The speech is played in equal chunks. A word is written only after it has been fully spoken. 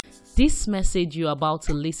This message you're about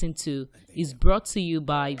to listen to is brought to you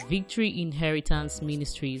by Victory Inheritance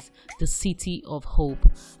Ministries, the City of Hope.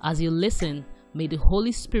 As you listen, may the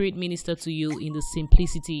Holy Spirit minister to you in the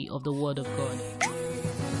simplicity of the Word of God.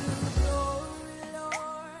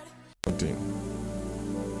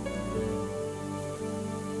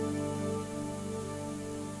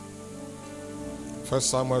 First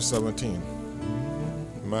Samuel 17.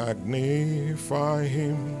 Magnify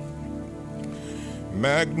him,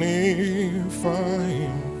 magnify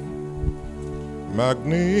him,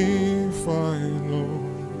 magnify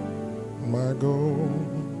Lord, my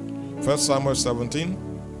God. First Samuel 17.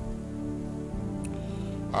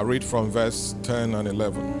 I read from verse 10 and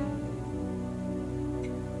 11.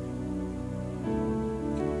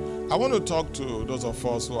 I want to talk to those of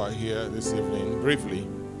us who are here this evening briefly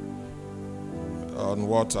on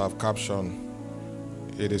what I've captioned,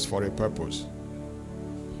 it is for a purpose.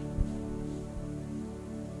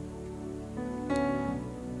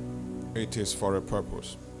 It is for a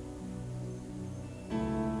purpose.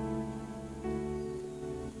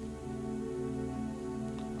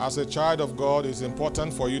 As a child of God, it's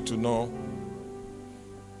important for you to know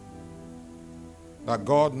that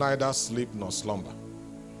God neither sleep nor slumber.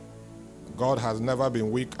 God has never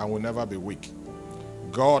been weak and will never be weak.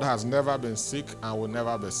 God has never been sick and will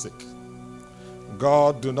never be sick.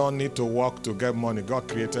 God do not need to work to get money. God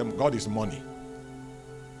created, God is money.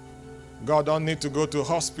 God don't need to go to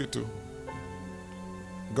hospital.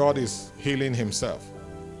 God is healing himself.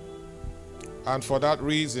 And for that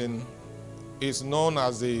reason, is known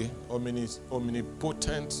as the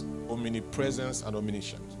omnipotent, omnipresence, and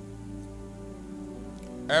omniscient.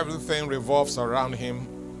 Everything revolves around him,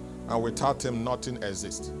 and without him, nothing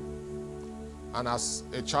exists. And as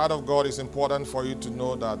a child of God, it's important for you to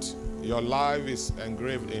know that your life is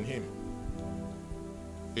engraved in him.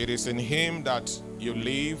 It is in him that you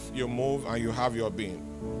live, you move, and you have your being.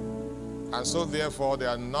 And so therefore, there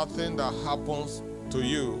are nothing that happens to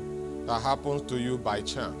you by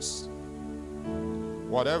chance.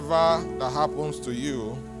 Whatever that happens to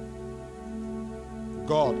you,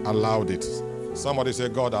 God allowed it. Somebody say,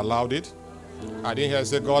 God allowed it. I didn't hear you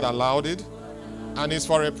say God allowed it. And it's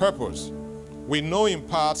for a purpose. We know in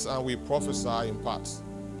parts and we prophesy in parts.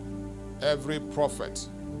 Every prophet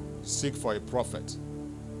seek for a prophet.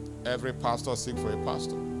 Every pastor seek for a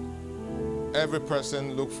pastor. Every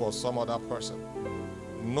person look for some other person.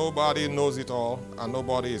 Nobody knows it all, and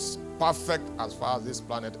nobody is perfect as far as this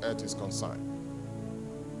planet Earth is concerned.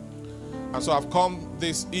 And so I've come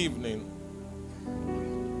this evening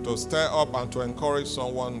to stir up and to encourage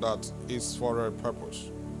someone that is for a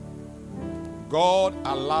purpose. God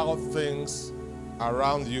allowed things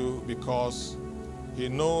around you because he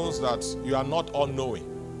knows that you are not all-knowing.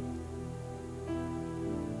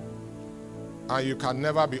 And you can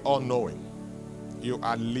never be all-knowing. You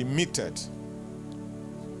are limited.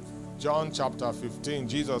 John chapter 15,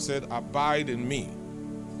 Jesus said, abide in me,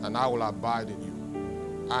 and I will abide in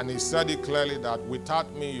you. And he said it clearly that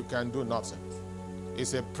without me, you can do nothing.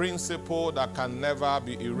 It's a principle that can never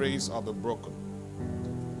be erased or be broken.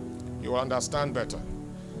 You will understand better.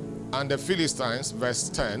 And the Philistines, verse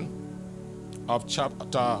 10 of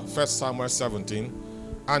chapter 1 Samuel 17,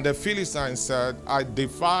 and the Philistines said, I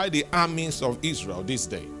defy the armies of Israel this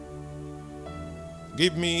day.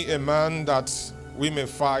 Give me a man that we may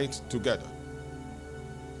fight together.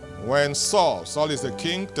 When Saul is the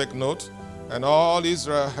king, take note, and all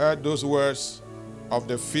Israel heard those words of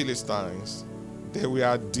the Philistines, they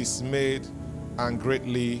were dismayed and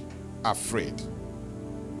greatly afraid.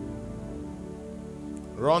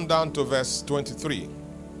 Run down to verse 23,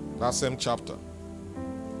 that same chapter.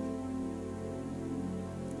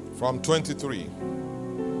 From 23,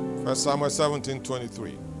 1 Samuel 17,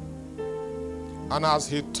 23. And as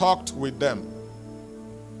he talked with them,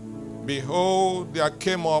 behold, there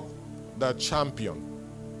came up the champion,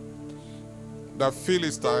 the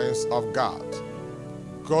Philistines of God,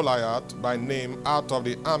 Goliath by name, out of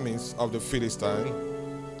the armies of the Philistines,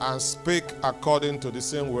 and spake according to the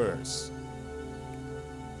same words.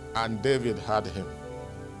 And David had him.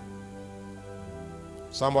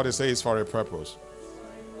 Somebody say it's for a purpose.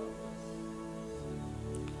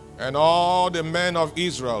 And all the men of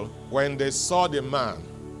Israel, when they saw the man,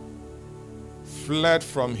 fled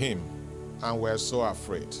from him and were so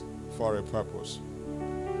afraid, for a purpose.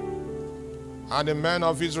 And the men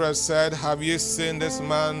of Israel said, have ye seen this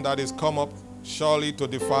man that is come up surely to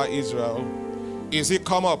defy Israel? Is he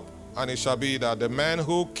come up? And it shall be that the man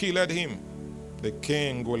who killed him, the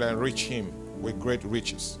king will enrich him with great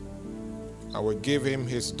riches, and will give him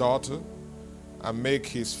his daughter, and make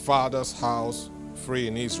his father's house free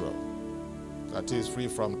in Israel. that is free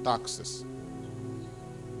from taxes.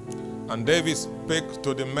 And David spake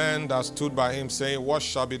to the men that stood by him, saying, What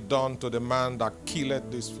shall be done to the man that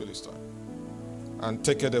killeth this Philistine, and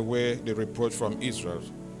taketh away the reproach from Israel?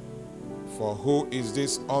 For who is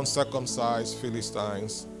this uncircumcised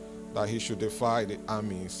Philistines, that he should defy the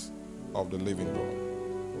armies of the living God?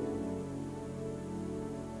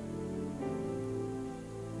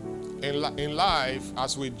 In life,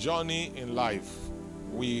 as we journey in life,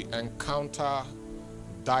 we encounter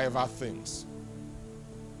diverse things.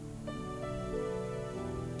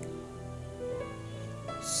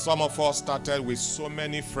 Some of us started with so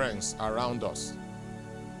many friends around us.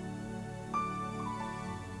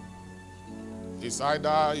 It's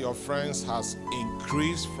either your friends has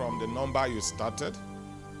increased from the number you started,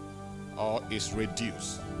 or it's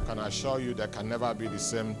reduced. Can I assure you there can never be the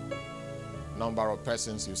same number of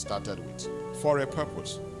persons you started with, for a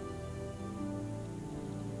purpose.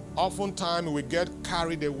 Oftentimes we get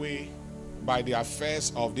carried away by the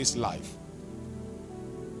affairs of this life.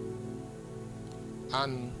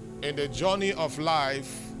 And in the journey of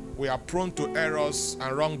life, we are prone to errors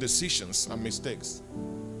and wrong decisions and mistakes.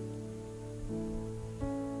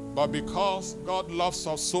 But because God loves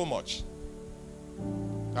us so much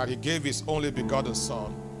that he gave his only begotten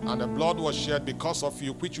Son, and the blood was shed because of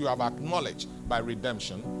you, which you have acknowledged by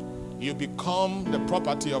redemption, you become the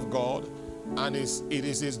property of God, and it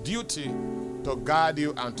is his duty to guide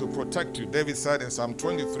you and to protect you. David said in Psalm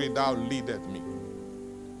 23, Thou leadest me.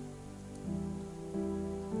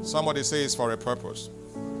 Somebody say it's for a purpose.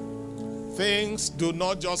 Things do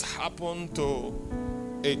not just happen to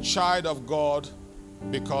a child of God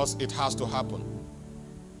because it has to happen.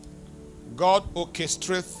 God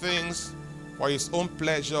orchestrates things for his own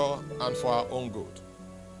pleasure and for our own good.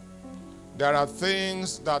 There are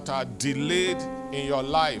things that are delayed in your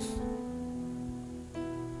life,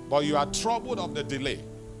 but you are troubled of the delay.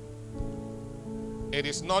 It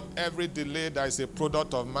is not every delay that is a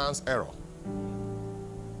product of man's error.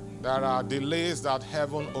 There are delays that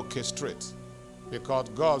heaven orchestrates because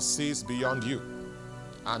God sees beyond you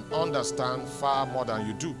and understands far more than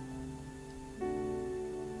you do.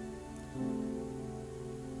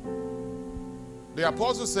 The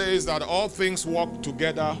apostle says that all things work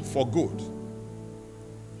together for good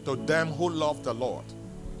to them who love the Lord,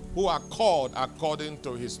 who are called according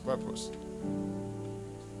to his purpose.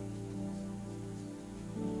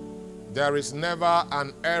 There is never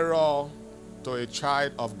an error to a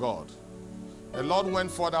child of God. The Lord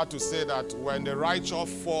went further to say that when the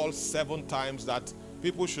righteous falls 7 times, that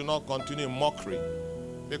people should not continue in mockery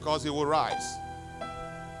because he will rise.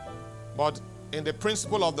 But in the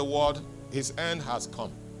principle of the word, his end has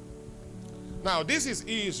come. Now, this is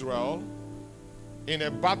Israel in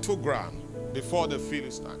a battleground before the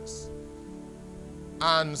Philistines.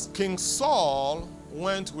 And King Saul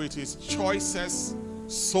went with his choicest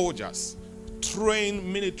soldiers, trained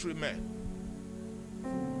military men,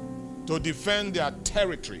 to defend their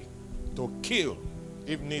territory, to kill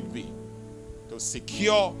if need be, to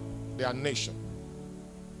secure their nation.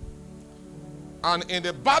 And in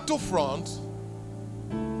the battlefront,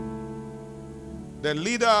 the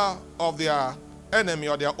leader of their enemy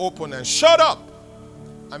or their opponent showed up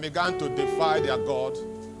and began to defy their God.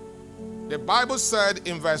 The Bible said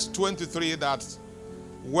in verse 23 that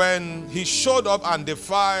when he showed up and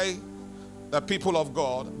defied the people of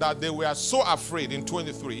God, that they were so afraid in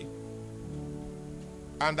 23,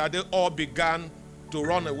 and that they all began to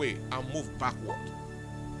run away and move backward.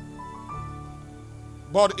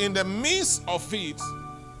 But in the midst of it,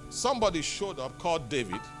 somebody showed up called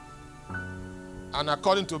David, and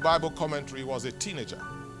according to Bible commentary, he was a teenager,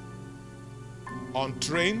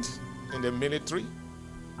 untrained in the military,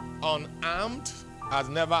 unarmed, has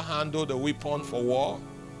never handled a weapon for war.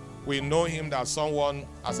 We know him as someone,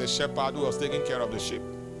 as a shepherd who was taking care of the sheep.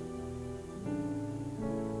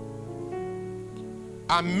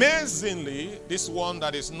 Amazingly, this one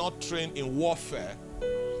that is not trained in warfare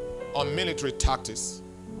or military tactics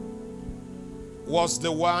was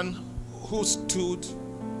the one who stood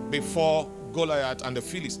before Goliath and the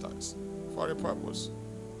Philistines for a purpose.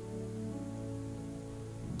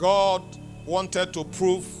 God wanted to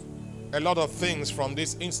prove a lot of things from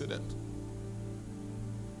this incident.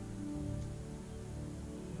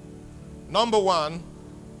 Number one,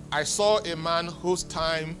 I saw a man whose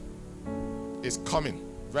time is coming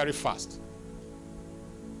very fast.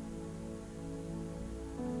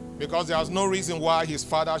 Because there was no reason why his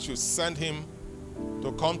father should send him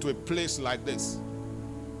to come to a place like this.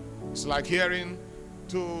 It's like hearing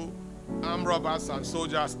 2 armed robbers and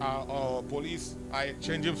soldiers or police are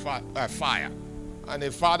exchanging fire. And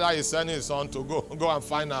the father is sending his son to go and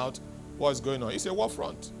find out what's going on. It's a war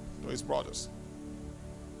front to his brothers.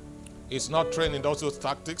 He's not trained in those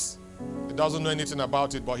tactics. He doesn't know anything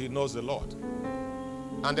about it, but he knows the Lord.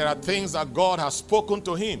 And there are things that God has spoken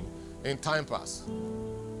to him in time past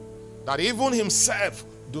that even himself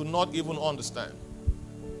do not even understand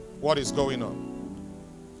what is going on.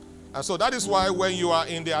 And so that is why when you are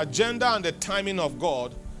in the agenda and the timing of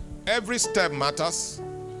God, every step matters,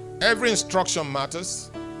 every instruction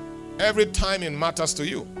matters, every timing matters to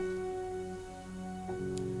you.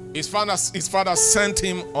 His father sent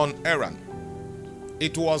him on errand.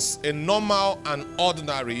 It was a normal and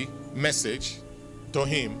ordinary message to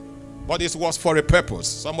him, but it was for a purpose.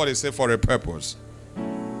 Somebody say for a purpose.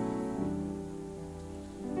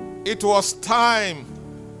 It was time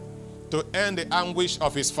to end the anguish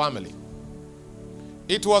of his family.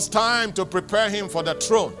 It was time to prepare him for the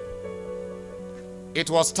throne. It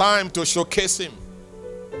was time to showcase him.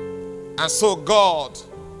 And so God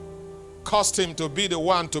caused him to be the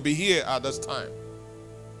one to be here at this time.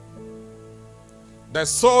 The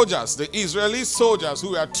soldiers, the Israeli soldiers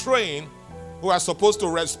who were trained, who are supposed to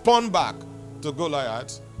respond back to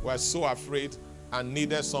Goliath, were so afraid and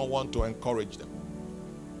needed someone to encourage them.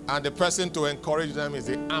 And the person to encourage them is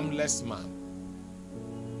the armless man,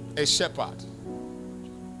 a shepherd,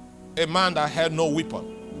 a man that had no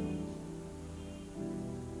weapon.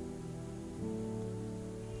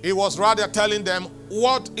 He was rather telling them,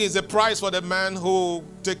 what is the price for the man who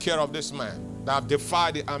take care of this man that have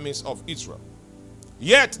defied the armies of Israel?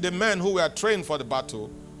 Yet the men who were trained for the battle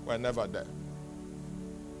were never there.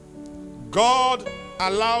 God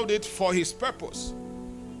allowed it for his purpose.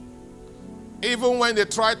 Even when they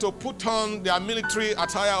tried to put on their military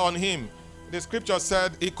attire on him, the scripture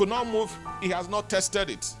said he could not move, he has not tested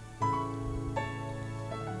it.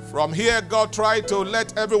 From here, God tried to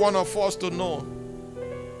let every one of us to know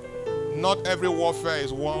not every warfare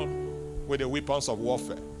is won with the weapons of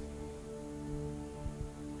warfare.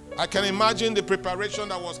 I can imagine the preparation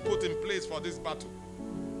that was put in place for this battle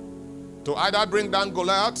to either bring down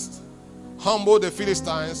Goliath, humble the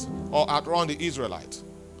Philistines, or outrun the Israelites.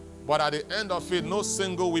 But at the end of it, no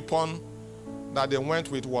single weapon that they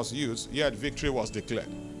went with was used, yet victory was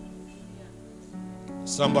declared.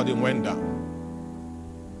 Somebody went down.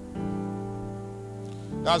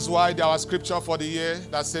 That's why there was scripture for the year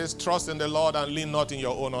that says, trust in the Lord and lean not in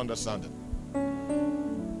your own understanding.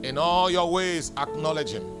 In all your ways,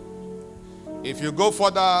 acknowledge him. If you go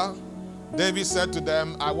further, David said to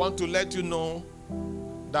them, I want to let you know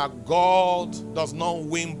that God does not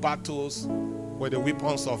win battles with the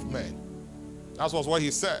weapons of men. That was what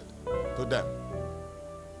he said to them.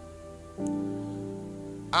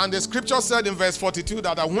 And the scripture said in verse 42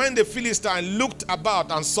 that when the Philistine looked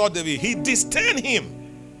about and saw David, he disdained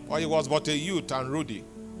him, for he was but a youth and ruddy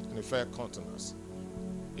and a fair countenance.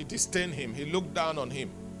 He disdained him. He looked down on him.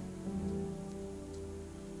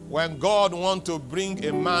 When God wants to bring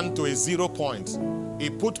a man to a 0 point, he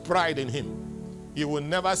put pride in him. You will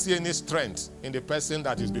never see any strength in the person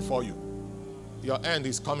that is before you. Your end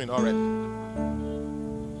is coming already.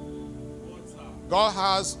 God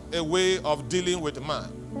has a way of dealing with man.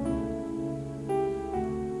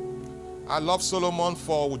 I love Solomon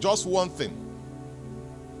for just one thing,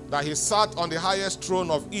 that he sat on the highest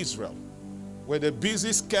throne of Israel with the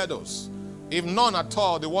busy schedules. If none at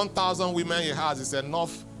all, the 1,000 women he has is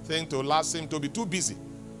enough thing to last him to be too busy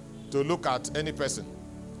to look at any person.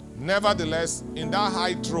 Nevertheless, in that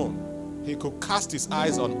high throne, he could cast his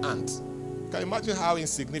eyes on ants. Can you imagine how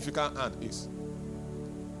insignificant ant is?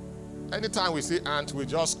 Anytime we see ant, we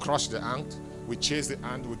just crush the ant, we chase the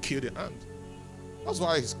ant, we kill the ant. That's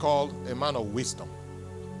why he's called a man of wisdom.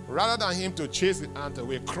 Rather than him to chase the ant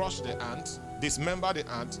away, crush the ant, dismember the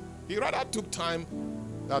ant, he rather took time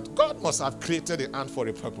that God must have created the ant for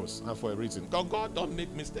a purpose and for a reason. God don't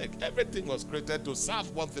make mistake. Everything was created to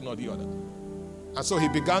serve one thing or the other. And so he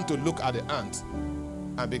began to look at the ant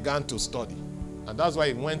and began to study. And that's why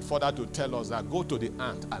he went further to tell us that go to the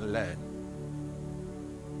ant and learn.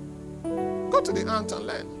 Go to the ant and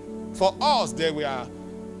learn. For us, they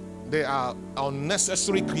are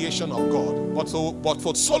unnecessary creation of God. But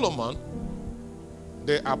for Solomon,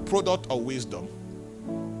 they are product of wisdom.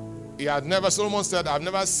 Solomon said, I've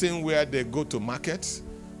never seen where they go to market,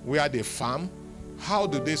 where they farm. How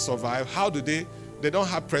do they survive? They don't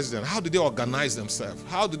have president. How do they organize themselves?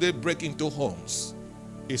 How do they break into homes?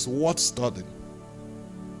 It's worth studying.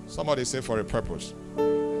 Somebody say for a purpose.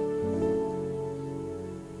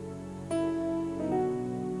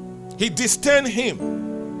 He disdained him,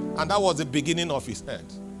 and that was the beginning of his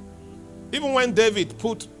end. Even when David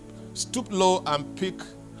stooped low and picked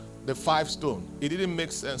the 5 stones, it didn't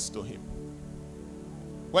make sense to him.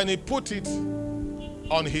 When he put it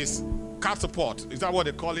on his catapult, is that what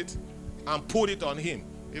they call it? And put it on him,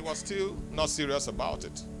 he was still not serious about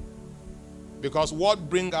it. Because what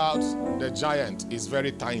brings out the giant is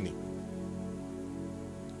very tiny.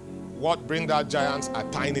 What brings out giants are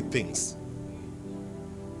tiny things.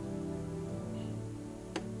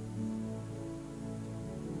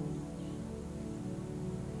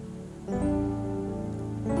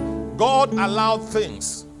 God allowed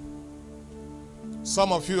things.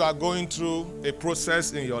 Some of you are going through a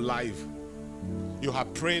process in your life. You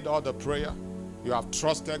have prayed all the prayer. You have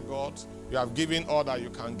trusted God. You have given all that you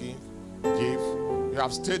can give. You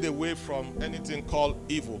have stayed away from anything called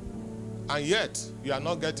evil. And yet, you are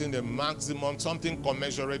not getting the maximum, something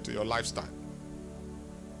commensurate to your lifestyle.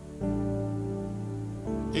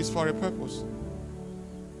 It's for a purpose.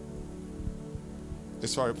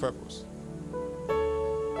 It's for a purpose.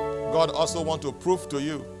 God also wants to prove to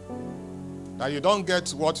you that you don't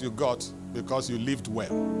get what you got because you lived well.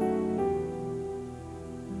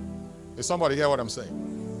 Does somebody hear what I'm saying?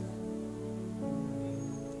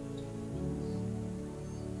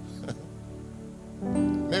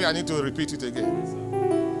 Maybe I need to repeat it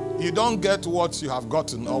again. You don't get what you have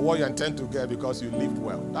gotten or what you intend to get because you lived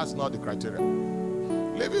well. That's not the criteria.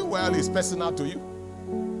 Living well is personal to you.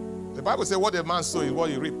 The Bible says what a man sows is what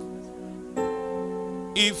he reaps.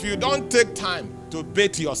 If you don't take time to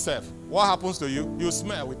bathe yourself, what happens to you? You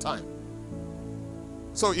smell with time.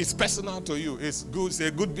 So it's personal to you. It's good. It's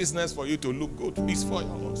a good business for you to look good. It's for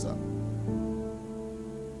your own self.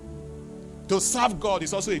 To serve God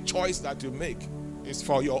is also a choice that you make. It's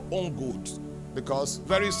for your own good. Because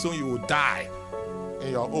very soon you will die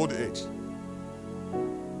in your old age.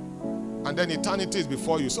 And then eternity is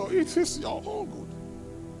before you. So it is your own good.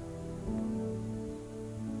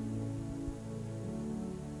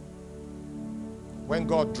 When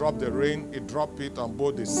God dropped the rain, He dropped it on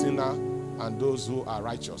both the sinner and those who are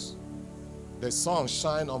righteous. The sun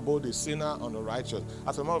shines on both the sinner and the righteous.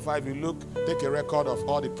 As a matter of fact, if you look, take a record of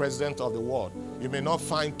all the presidents of the world, you may not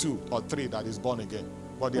find 2 or 3 that is born again,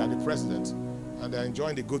 but they are the presidents, and they're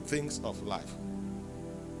enjoying the good things of life.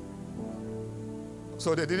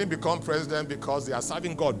 So they didn't become president because they are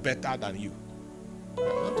serving God better than you. They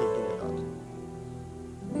have nothing to do with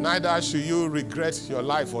that. Neither should you regret your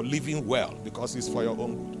life for living well, because it's for your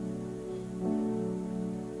own good.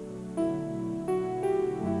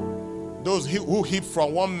 Those who heap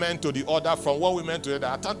from one man to the other, from one woman to the other,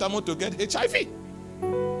 are tantamount to get HIV.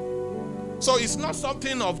 So it's not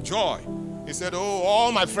something of joy. He said, oh,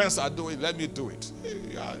 all my friends are doing it, let me do it.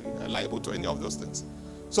 You are liable to any of those things.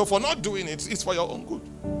 So for not doing it, it's for your own good.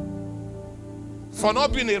 For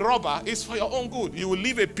not being a robber, it's for your own good. You will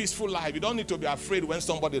live a peaceful life. You don't need to be afraid when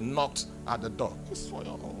somebody knocks at the door. It's for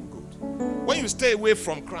your own good. When you stay away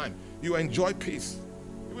from crime, you enjoy peace.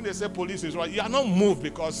 Even they say police is right, you are not moved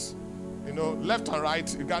because, left and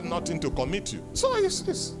right, you got nothing to commit to. So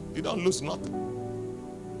you don't lose nothing.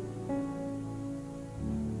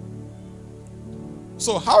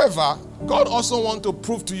 So, however, God also wants to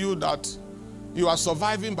prove to you that you are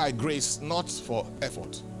surviving by grace, not for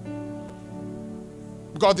effort.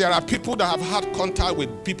 Because there are people that have had contact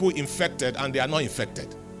with people infected and they are not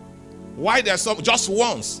infected. Why there's just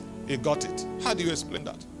once he got it? How do you explain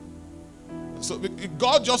that? So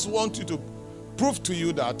God just wants you to prove to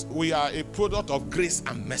you that we are a product of grace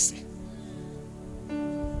and mercy.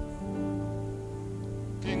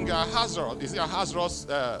 King Ahasuerus, is it Ahasuerus,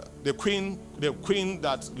 the queen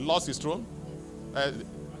that lost his throne?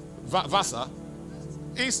 Vasa.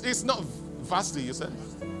 It's not Vasti, you said?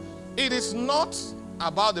 It is not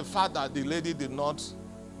about the fact that the lady did not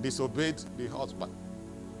disobey the husband.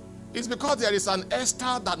 It's because there is an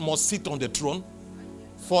Esther that must sit on the throne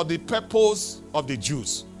for the purpose of the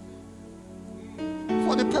Jews.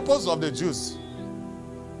 For the purpose of the Jews.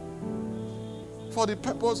 For the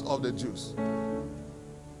purpose of the Jews.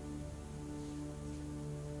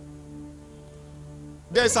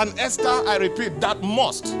 There's an Esther, I repeat, that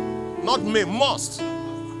must, not may, must.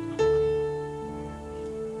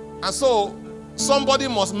 And so, somebody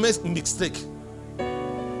must make mistake.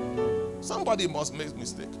 Somebody must make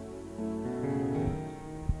mistake.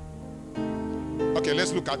 Okay,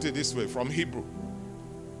 let's look at it this way from Hebrew.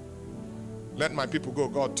 Let my people go.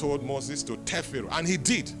 God told Moses to tell Pharaoh. And he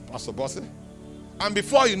did, Pastor Bosse. And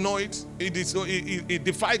before you know it, he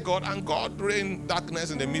defied God, and God rained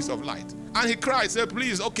darkness in the midst of light. And he cried, said,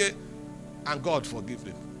 please, okay. And God forgave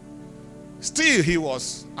him. Still, he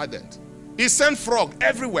was ardent. He sent frog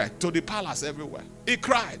everywhere to the palace everywhere. He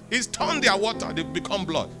cried. He's turned their water, they become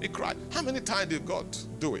blood. He cried. How many times did God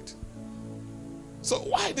do it? So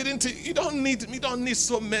why didn't he? You don't need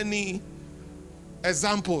so many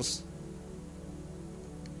Examples.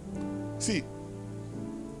 See,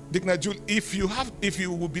 Dickness Julie, if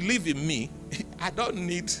you will believe in me, I don't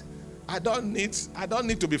need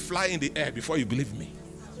to be flying in the air before you believe me.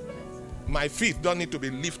 My feet don't need to be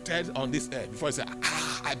lifted on this air before you say,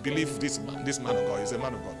 I believe this man of God is a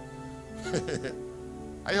man of God.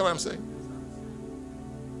 I hear what I'm saying?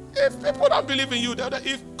 If people don't believe in you,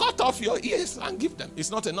 if cut off your ears and give them,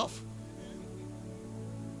 it's not enough.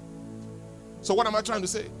 So what am I trying to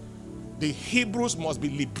say? The Hebrews must be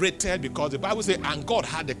liberated because the Bible says, and God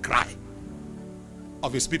had the cry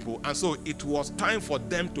of his people. And so it was time for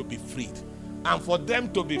them to be freed. And for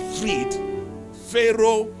them to be freed,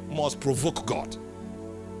 Pharaoh must provoke God.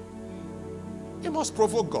 He must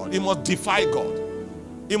provoke God. He must defy God.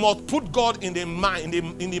 He must put God in the mind,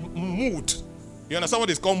 in the mood. You understand what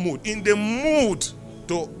is called mood? In the mood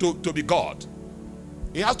to be God.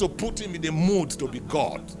 He has to put him in the mood to be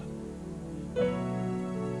God.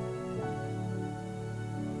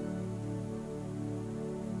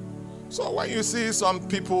 So when you see some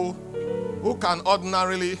people who can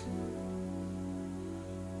ordinarily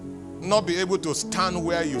not be able to stand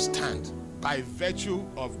where you stand by virtue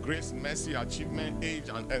of grace, mercy, achievement, age,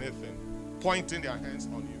 and anything, pointing their hands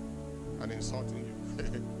on you and insulting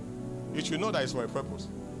you, you should know that it's for a purpose,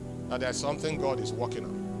 that there's something God is working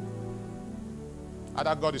on.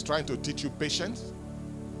 Either God is trying to teach you patience,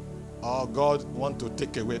 or God wants to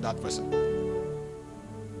take away that person.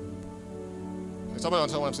 Somebody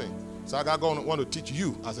understand what I'm saying? So God want to teach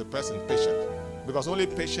you as a person patience, because only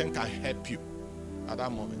patience can help you at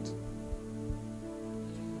that moment.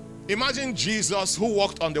 Imagine Jesus who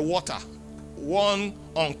walked on the water. One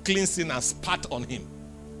unclean sinner spat on him.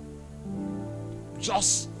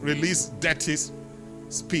 Just release dirty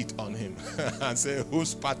spit on him and say, who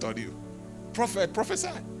spat on you? Prophet, prophesy.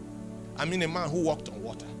 I mean a man who walked on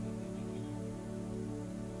water.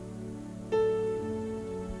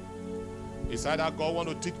 It's either God want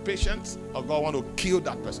to teach patience or God want to kill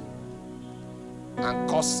that person and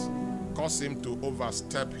cause him to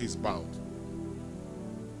overstep his bound.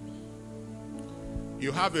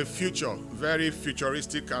 You have a future, very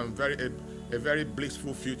futuristic and a very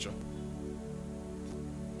blissful future.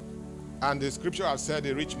 And the scripture has said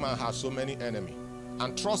a rich man has so many enemies.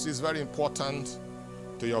 And trust is very important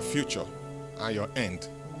to your future and your end.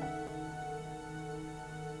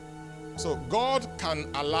 So God can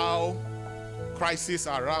allow crisis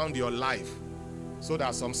around your life so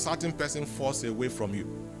that some certain person falls away from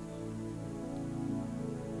you.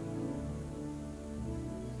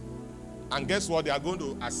 And guess what? They are going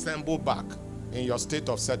to assemble back in your state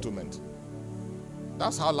of settlement.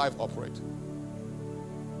 That's how life operates.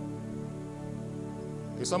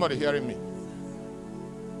 Is somebody hearing me?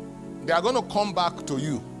 They are going to come back to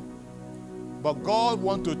you. But God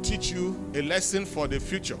wants to teach you a lesson for the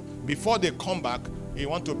future. Before they come back, He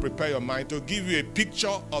wants to prepare your mind to give you a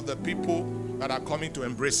picture of the people that are coming to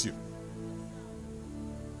embrace you.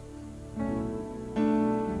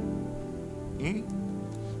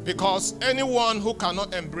 Because anyone who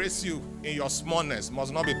cannot embrace you in your smallness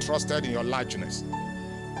must not be trusted in your largeness.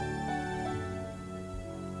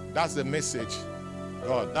 That's the message.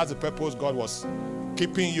 God, that's the purpose God was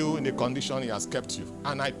keeping you in the condition He has kept you.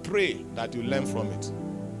 And I pray that you learn from it.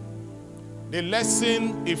 The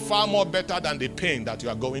lesson is far more better than the pain that you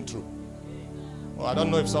are going through. Oh, I don't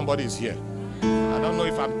know if somebody is here. I don't know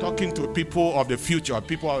if I'm talking to people of the future, or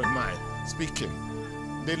people of mine speaking.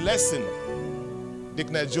 The lesson,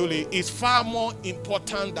 Dickness Julie, is far more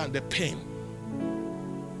important than the pain.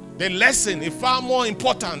 The lesson is far more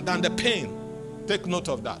important than the pain. Take note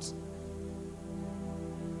of that.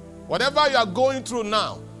 Whatever you are going through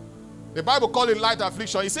now, the Bible calls it light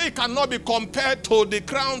affliction. He says it cannot be compared to the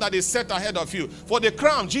crown that is set ahead of you. For the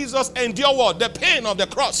crown, Jesus endured what? The pain of the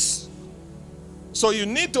cross. So you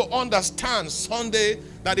need to understand Sunday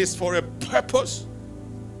that is for a purpose.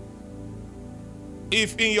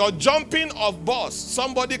 If in your jumping of bus,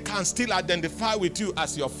 somebody can still identify with you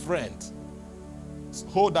as your friend,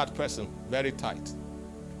 hold that person very tight.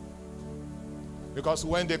 Because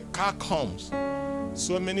when the car comes,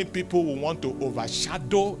 so many people will want to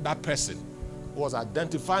overshadow that person who was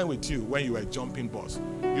identifying with you when you were jumping bus.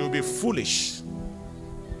 You'll be foolish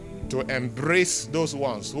to embrace those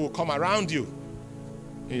ones who will come around you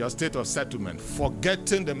in your state of settlement,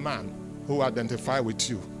 forgetting the man who identified with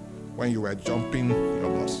you when you were jumping your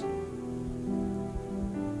bus.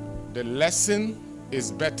 The lesson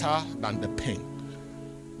is better than the pain.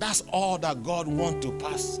 That's all that God wants to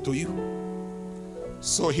pass to you.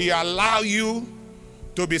 So He allows you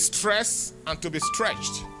to be stressed and to be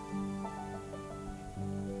stretched,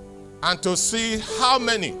 and to see how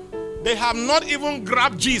many They have not even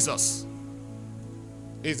grabbed Jesus.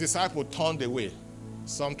 His disciples turned away.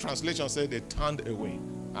 Some translations say they turned away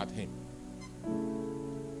at him.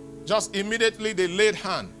 Just immediately they laid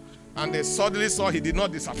hand and they suddenly saw he did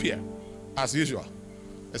not disappear as usual.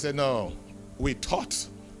 They said, no, we thought.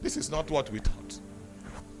 This is not what we thought.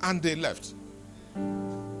 And they left.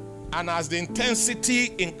 And as the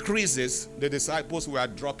intensity increases, the disciples were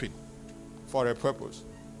dropping for a purpose.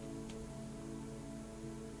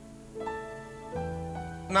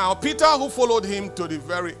 Now, Peter, who followed him to the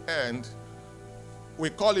very end, we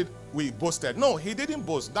boasted. No, he didn't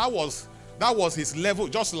boast. That was his level.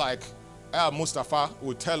 Just like Mustafa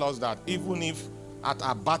would tell us that even if at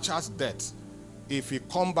Abacha's death, if he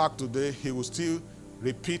come back today, he will still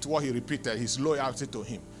repeat what he repeated, his loyalty to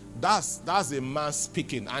him. That's a man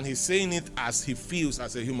speaking, and he's saying it as he feels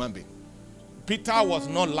as a human being. Peter was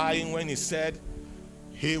not lying when he said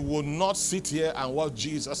he would not sit here and watch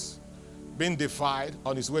Jesus being defied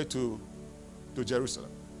on his way to Jerusalem.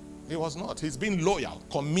 He was not. He's been loyal,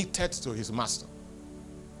 committed to his master.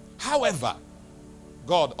 However,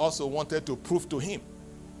 God also wanted to prove to him,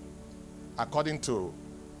 according to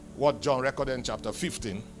what John recorded in chapter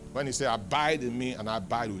 15, when he said, abide in me and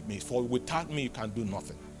abide with me, for without me you can do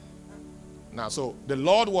nothing. Now, so the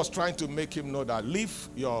Lord was trying to make him know that leave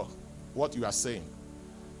what you are saying.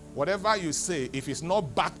 Whatever you say, if it's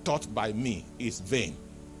not backed up by me, is vain.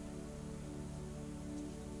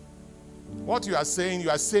 What you are saying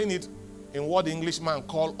it in what the Englishman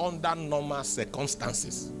call under normal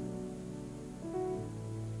circumstances.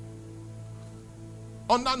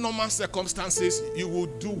 Under normal circumstances, you will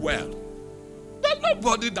do well. There's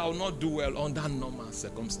nobody that will not do well under normal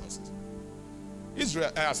circumstances.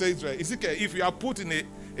 Ezekiel, if you are put in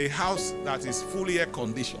a house that is fully air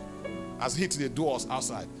conditioned, has hit the doors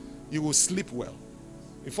outside, you will sleep well.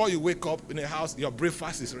 Before you wake up in a house, your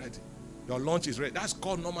breakfast is ready. Your lunch is ready. That's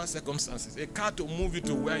called normal circumstances. A car to move you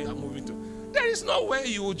to where you are moving to. There is no way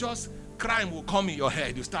you will just, crime will come in your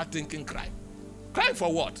head. You start thinking crime. Crime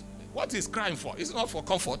for what? What is crime for? It's not for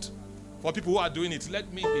comfort. For people who are doing it,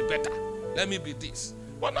 let me be better. Let me be this.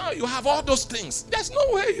 But now you have all those things. There's no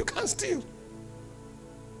way you can steal.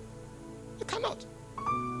 You cannot.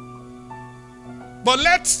 But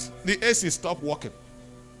let the AC stop working.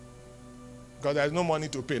 Because there is no money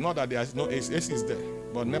to pay. Not that there is no AC. AC is there.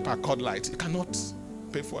 But NEPA cut light. You cannot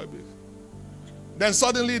pay for it. Then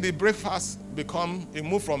suddenly the breakfast it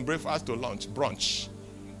moved from breakfast to brunch.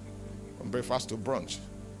 From breakfast to brunch.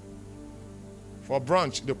 For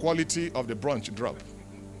brunch, the quality of the brunch drop.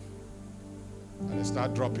 And they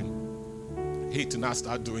start dropping. Heat now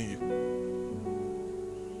start doing you.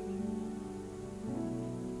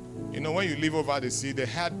 You know, when you live over the sea, they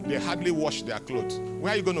hardly wash their clothes.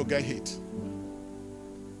 Where are you going to get heat?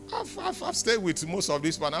 I've stayed with most of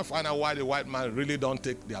these people, and I find out why the white man really don't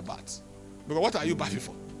take their baths. Because what are you bathing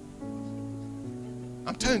for?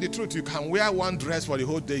 I'm telling the truth. You can wear one dress for the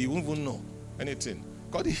whole day. You won't even know anything.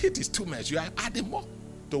 Because the heat is too much. You are adding more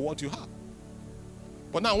to what you have.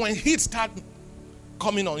 But now when heat starts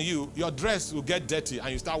coming on you, your dress will get dirty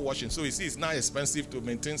and you start washing. So you see, it's now expensive to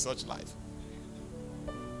maintain such life.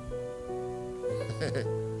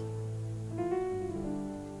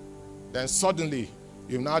 Then suddenly,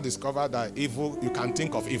 you now discover that evil, you can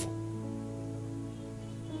think of evil.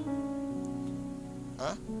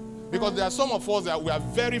 Huh? Because there are some of us that we are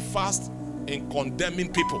very fast in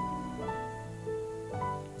condemning people.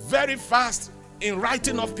 Very fast in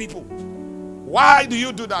writing off people. Why do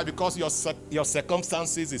you do that? Because your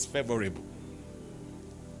circumstances is favorable.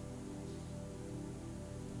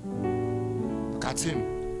 Look at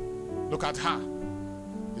him. Look at her.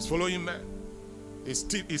 He's following men. He's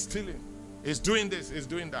stealing. He's doing this. He's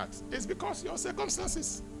doing that. It's because your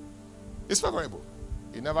circumstances is favorable.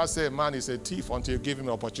 You never say a man is a thief until you give him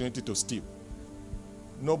an opportunity to steal.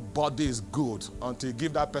 Nobody is good until you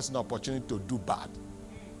give that person an opportunity to do bad.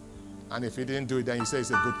 And if he didn't do it, then you say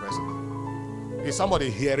he's a good person. Is somebody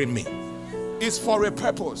hearing me? It's for a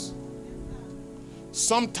purpose.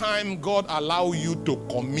 Sometimes God allows you to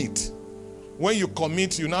commit. When you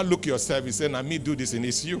commit, you now look yourself, you say, now me do this, and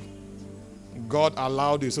it's you. God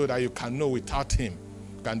allowed you so that you can know without him,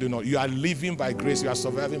 you can do not. You are living by grace, you are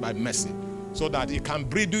surviving by mercy. So that it can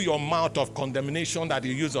bridle your mouth of condemnation that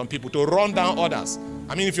you use on people to run down others.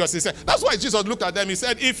 I mean, if you're sincere, that's why Jesus looked at them, he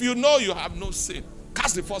said, if you know you have no sin,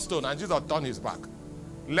 cast the first stone. And Jesus turned his back,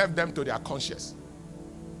 left them to their conscience.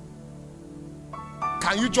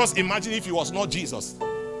 Can you just imagine if it was not Jesus?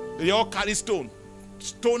 They all carry stone,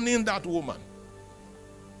 stoning that woman.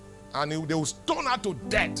 And they will stone her to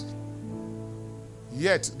death.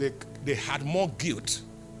 Yet they had more guilt.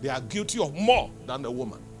 They are guilty of more than the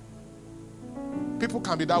woman. People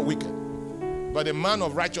can be that wicked. But the man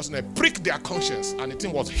of righteousness pricked their conscience, and the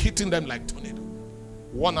thing was hitting them like tornado.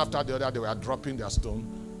 One after the other, they were dropping their stone,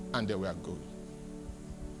 and they were going.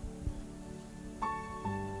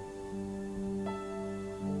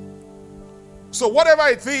 So whatever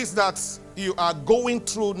it is that you are going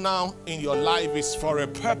through now in your life is for a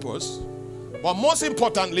purpose. But most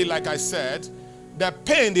importantly, like I said, the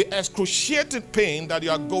pain, the excruciating pain that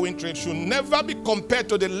you are going through should never be compared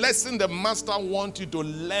to the lesson the master wants you to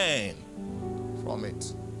learn from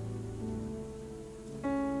it.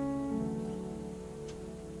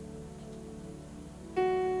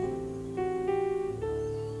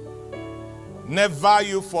 Never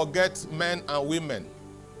you forget men and women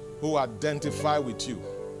who identify with you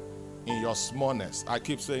in your smallness. I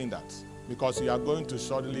keep saying that because you are going to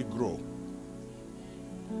suddenly grow.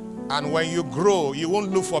 And when you grow, you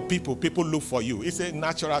won't look for people. People look for you. It's a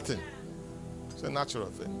natural thing. It's a natural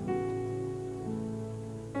thing.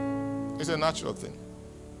 It's a natural thing.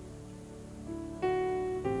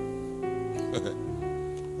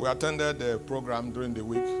 We attended a program during the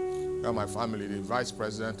week where my family, the vice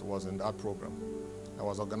president, was in that program. It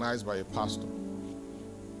was organized by a pastor.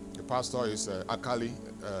 The pastor is Akali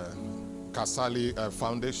Kasali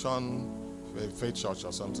Foundation Faith Church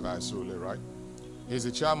or something like that, right? He's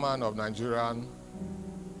the chairman of Nigerian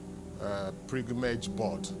Pilgrimage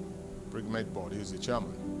Board. He's the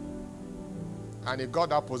chairman. And he got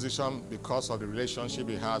that position because of the relationship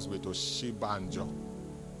he has with Oshibanjo.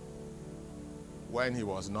 When he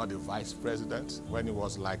was not the vice president, when he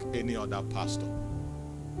was like any other pastor.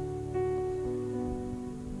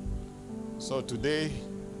 So today,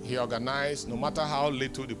 he organized, no matter how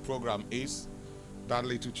little the program is, that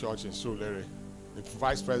little church in Surulere, the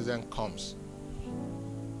vice president comes.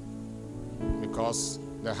 Because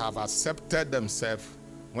they have accepted themselves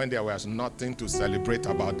when there was nothing to celebrate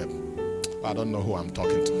about them. I don't know who I'm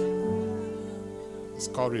talking to. It's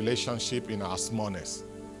called relationship in our smallness.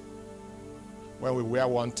 When we wear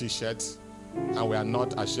one t-shirt and we are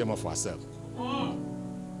not ashamed of ourselves. All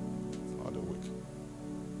the week.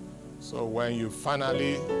 So when you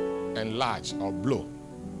finally enlarge or blow,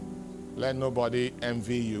 let nobody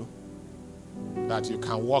envy you that you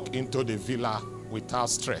can walk into the villa without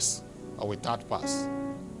stress or without pass.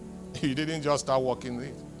 You didn't just start walking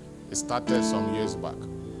it. It started some years back.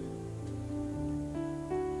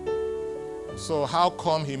 So how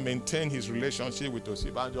come he maintained his relationship with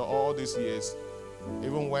Oshibanjo all these years,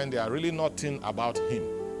 even when there are really nothing about him?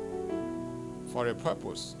 For a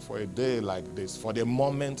purpose, for a day like this, for the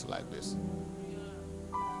moment like this.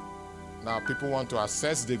 Now people want to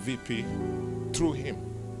access the VP through him.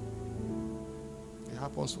 It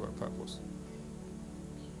happens for a purpose.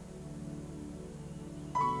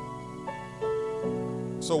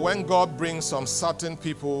 So when God brings some certain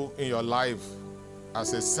people in your life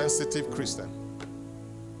as a sensitive Christian,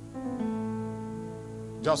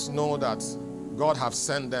 just know that God has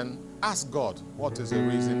sent them. Ask God, what is the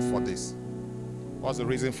reason for this? What's the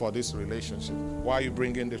reason for this relationship? Why are you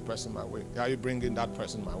bringing this person my way? Why are you bringing that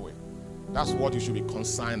person my way? That's what you should be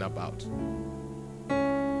concerned about.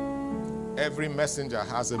 Every messenger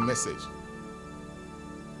has a message.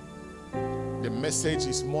 The message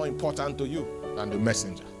is more important to you than the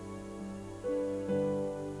messenger.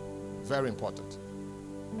 Very important.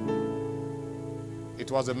 It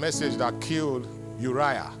was a message that killed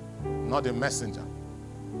Uriah, not the messenger.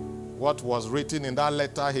 What was written in that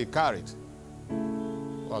letter he carried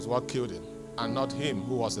was what killed him, and not him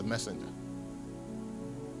who was the messenger.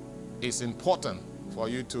 It's important for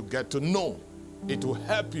you to get to know. It will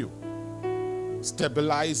help you,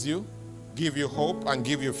 stabilize you, give you hope, and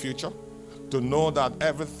give you a future. To know that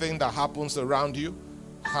everything that happens around you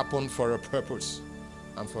happened for a purpose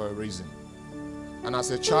and for a reason. And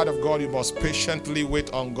as a child of God, you must patiently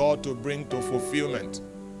wait on God to bring to fulfillment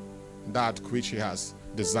that which He has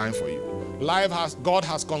designed for you. God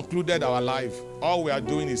has concluded our life. All we are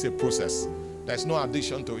doing is a process. There's no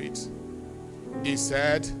addition to it. He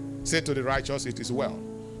said, say to the righteous, it is well.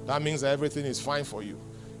 That means that everything is fine for you.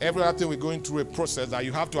 Every other thing we're going through a process that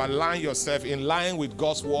you have to align yourself in line with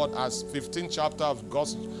God's word, as 15th chapter of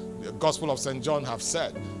the Gospel of St. John have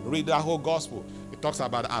said. Read that whole gospel. It talks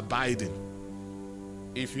about abiding.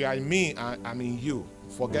 If you are in me, I'm in you.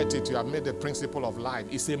 Forget it. You have made the principle of life.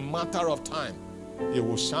 It's a matter of time. You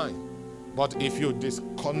will shine. But if you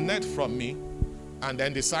disconnect from me and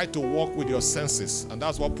then decide to walk with your senses, and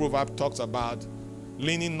that's what Proverbs talks about,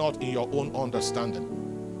 leaning not in your own understanding,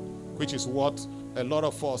 which is what a lot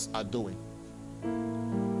of us are doing.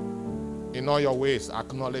 In all your ways,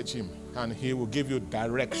 acknowledge Him, and He will give you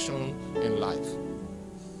direction in life.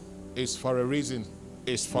 It's for a reason.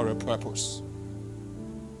 It's for a purpose.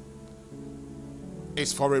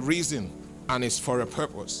 It's for a reason and it's for a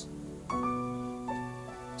purpose.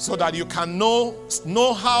 So that you can know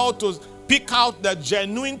how to pick out the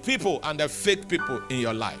genuine people and the fake people in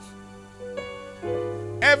your life.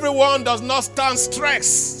 Everyone does not stand stress.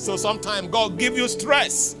 So sometimes God gives you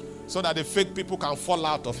stress so that the fake people can fall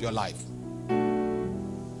out of your life.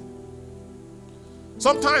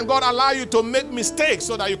 Sometimes God allows you to make mistakes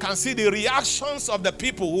so that you can see the reactions of the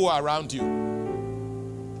people who are around you.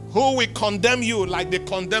 Who will condemn you like they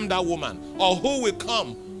condemned that woman? Or who will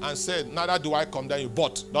come and say, neither do I condemn you,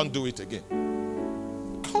 but don't do it again.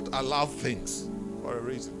 God allows things for a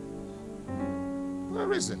reason. For a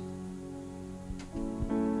reason.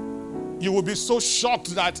 You will be so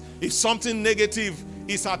shocked that if something negative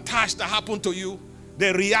is attached that happened to you,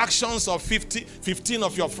 the reactions of 15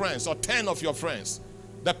 of your friends or 10 of your friends,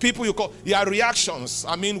 the people you call, their reactions,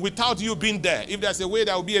 I mean, without you being there, if there's a way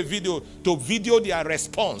there will be a video to video their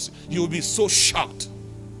response, you will be so shocked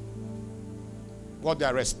what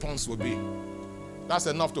their response will be. That's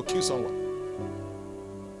enough to kill someone.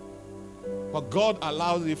 But God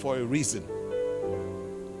allows it for a reason.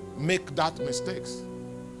 Make that mistakes.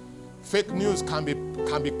 Fake news can be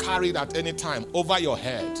carried at any time over your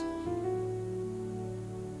head.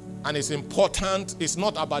 And it's important, it's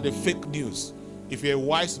not about the fake news. If you're a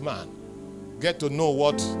wise man, get to know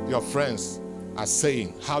what your friends are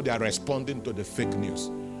saying, how they are responding to the fake news.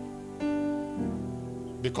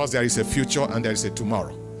 Because there is a future and there is a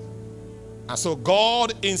tomorrow. And so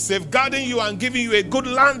God, in safeguarding you and giving you a good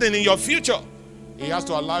landing in your future, He has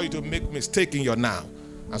to allow you to make mistakes in your now.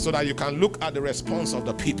 And so that you can look at the response of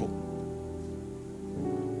the people.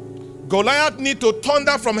 Goliath need to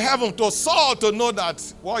thunder from heaven to Saul to know that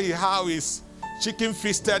what he has is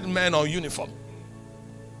chicken-fisted men on uniform.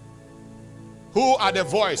 Who are the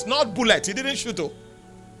voice? Not bullet. He didn't shoot.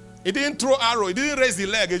 He didn't throw arrow. He didn't raise the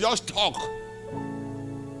leg. He just talk.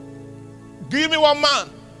 Give me one man.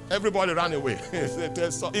 Everybody ran away.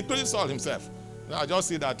 Including Saul himself. Now just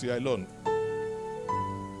see that you're alone.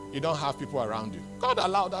 You don't have people around you. God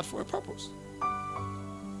allowed that for a purpose.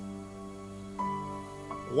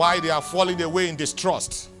 Why they are falling away in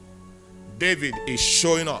distrust, David is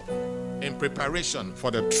showing up in preparation for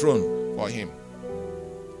the throne for him.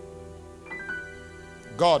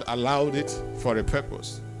 God allowed it for a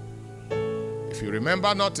purpose. If you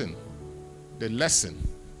remember nothing, the lesson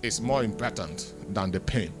is more important than the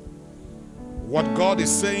pain. What God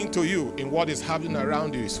is saying to you in what is happening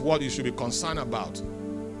around you is what you should be concerned about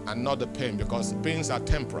and not the pain, because pains are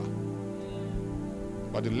temporal.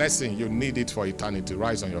 But the lesson, you need it for eternity.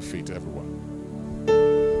 Rise on your feet, everyone.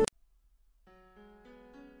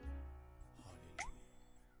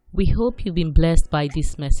 We hope you've been blessed by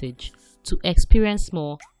this message. To experience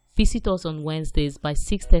more, visit us on Wednesdays by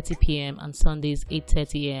 6:30 p.m. and Sundays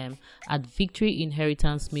 8:30 a.m. at Victory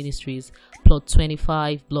Inheritance Ministries, Plot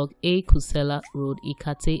 25, Block A, Kusela Road,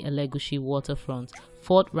 Ikate, Elegushi Waterfront,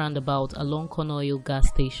 4th Roundabout along Konoyo Gas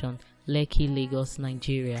Station, Lekki, Lagos,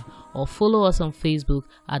 Nigeria. Or follow us on Facebook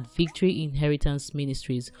at Victory Inheritance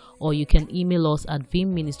Ministries, or you can email us at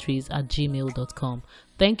vimministries@gmail.com.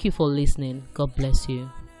 Thank you for listening. God bless you.